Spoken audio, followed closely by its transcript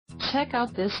Check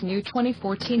out this new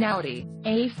 2014 Audi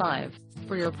A5.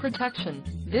 For your protection,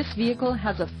 this vehicle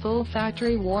has a full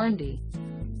factory warranty.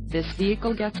 This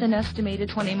vehicle gets an estimated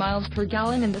 20 miles per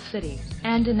gallon in the city,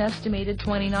 and an estimated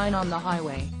 29 on the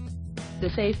highway.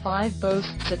 This A5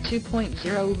 boasts a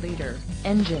 2.0-liter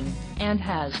engine, and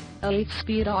has a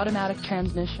 8-speed automatic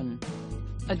transmission.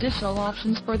 Additional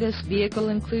options for this vehicle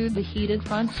include the heated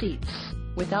front seats,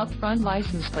 without front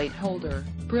license plate holder,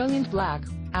 brilliant black,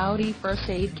 Audi first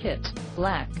aid kit,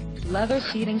 black, leather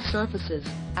seating surfaces,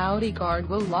 Audi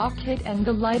guardrail lock kit and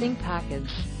the lighting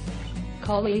package.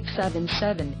 Call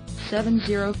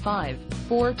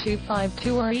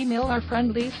 877-705-4252 or email our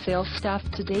friendly sales staff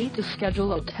today to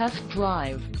schedule a test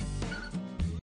drive.